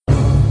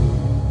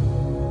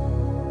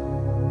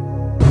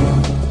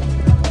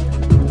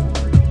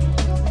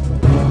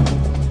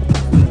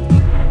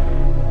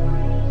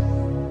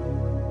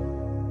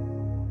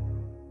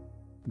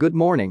Good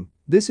morning,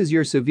 this is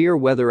your severe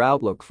weather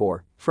outlook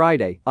for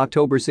Friday,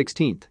 October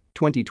 16,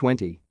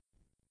 2020.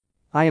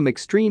 I am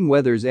Extreme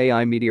Weather's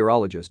AI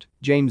meteorologist,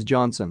 James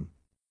Johnson.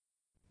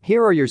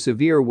 Here are your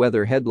severe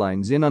weather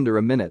headlines in under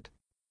a minute.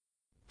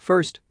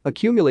 First,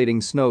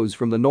 accumulating snows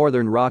from the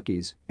northern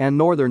Rockies and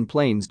northern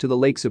plains to the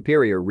Lake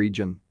Superior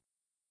region.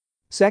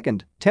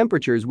 Second,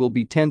 temperatures will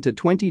be 10 to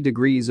 20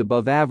 degrees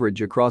above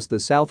average across the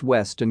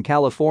southwest and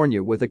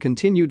California with a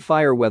continued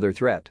fire weather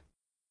threat.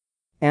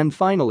 And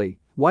finally,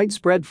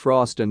 widespread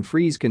frost and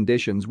freeze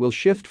conditions will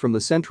shift from the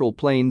Central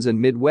Plains and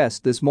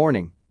Midwest this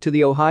morning to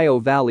the Ohio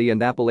Valley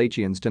and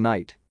Appalachians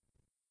tonight.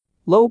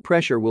 Low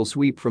pressure will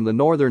sweep from the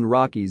northern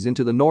Rockies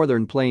into the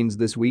northern plains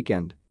this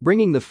weekend,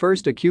 bringing the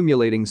first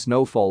accumulating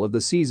snowfall of the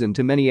season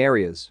to many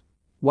areas.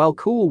 While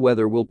cool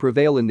weather will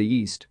prevail in the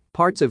east,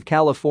 parts of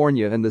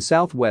California and the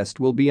southwest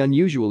will be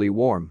unusually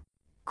warm.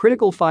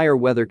 Critical fire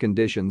weather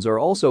conditions are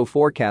also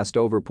forecast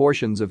over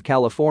portions of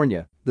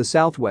California, the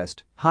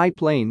southwest, high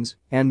plains,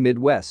 and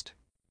Midwest.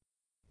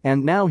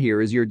 And now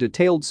here is your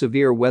detailed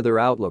severe weather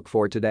outlook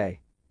for today.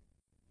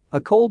 A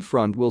cold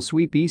front will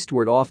sweep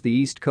eastward off the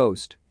east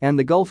coast and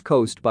the Gulf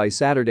Coast by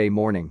Saturday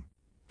morning.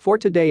 For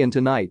today and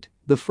tonight,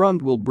 the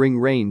front will bring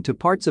rain to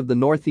parts of the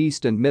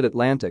northeast and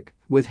mid-Atlantic,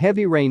 with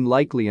heavy rain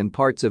likely in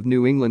parts of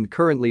New England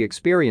currently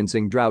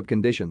experiencing drought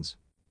conditions.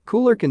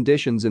 Cooler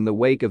conditions in the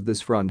wake of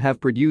this front have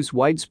produced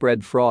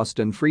widespread frost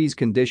and freeze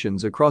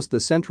conditions across the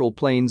Central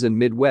Plains and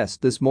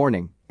Midwest this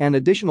morning, and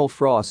additional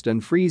frost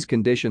and freeze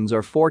conditions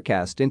are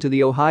forecast into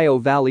the Ohio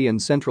Valley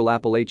and Central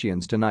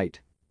Appalachians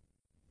tonight.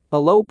 A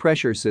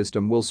low-pressure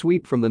system will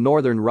sweep from the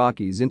northern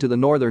Rockies into the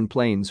northern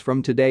plains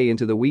from today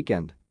into the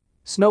weekend.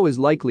 Snow is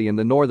likely in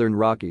the northern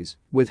Rockies,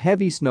 with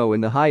heavy snow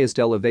in the highest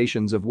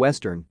elevations of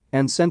western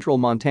and central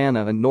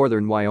Montana and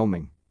northern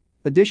Wyoming.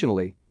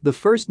 Additionally, the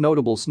first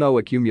notable snow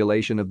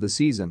accumulation of the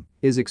season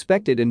is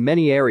expected in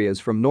many areas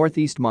from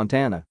northeast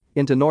Montana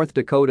into North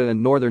Dakota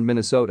and northern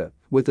Minnesota,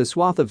 with a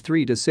swath of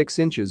 3 to 6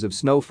 inches of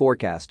snow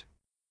forecast.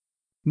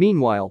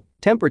 Meanwhile,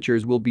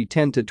 temperatures will be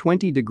 10 to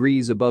 20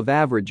 degrees above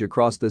average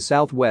across the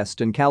southwest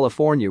and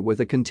California with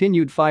a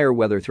continued fire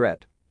weather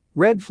threat.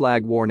 Red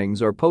flag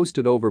warnings are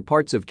posted over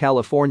parts of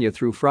California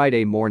through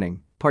Friday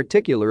morning,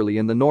 particularly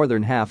in the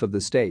northern half of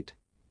the state.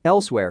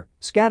 Elsewhere,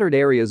 scattered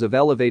areas of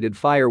elevated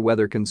fire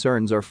weather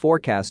concerns are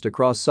forecast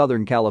across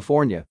southern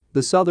California,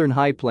 the southern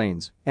high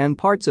plains, and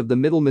parts of the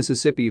middle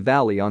Mississippi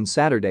Valley on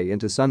Saturday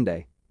into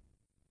Sunday.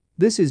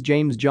 This is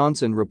James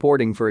Johnson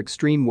reporting for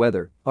Extreme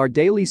Weather. Our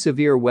daily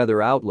severe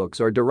weather outlooks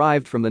are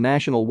derived from the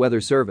National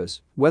Weather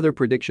Service Weather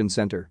Prediction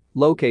Center,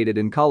 located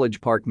in College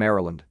Park,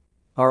 Maryland.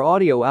 Our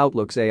Audio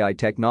Outlooks AI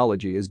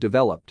technology is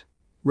developed,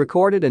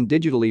 recorded and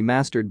digitally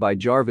mastered by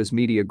Jarvis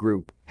Media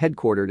Group,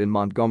 headquartered in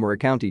Montgomery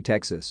County,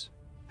 Texas.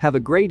 Have a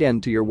great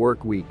end to your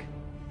work week.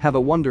 Have a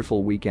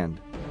wonderful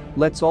weekend.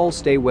 Let's all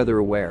stay weather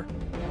aware.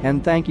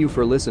 And thank you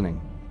for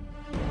listening.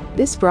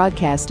 This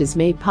broadcast is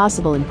made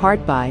possible in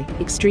part by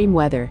Extreme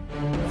Weather.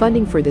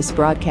 Funding for this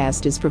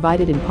broadcast is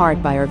provided in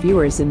part by our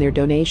viewers and their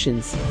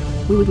donations.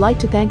 We would like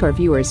to thank our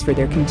viewers for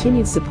their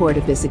continued support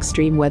of this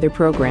Extreme Weather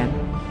program.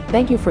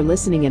 Thank you for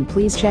listening, and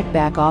please check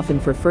back often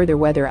for further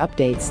weather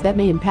updates that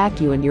may impact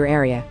you and your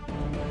area.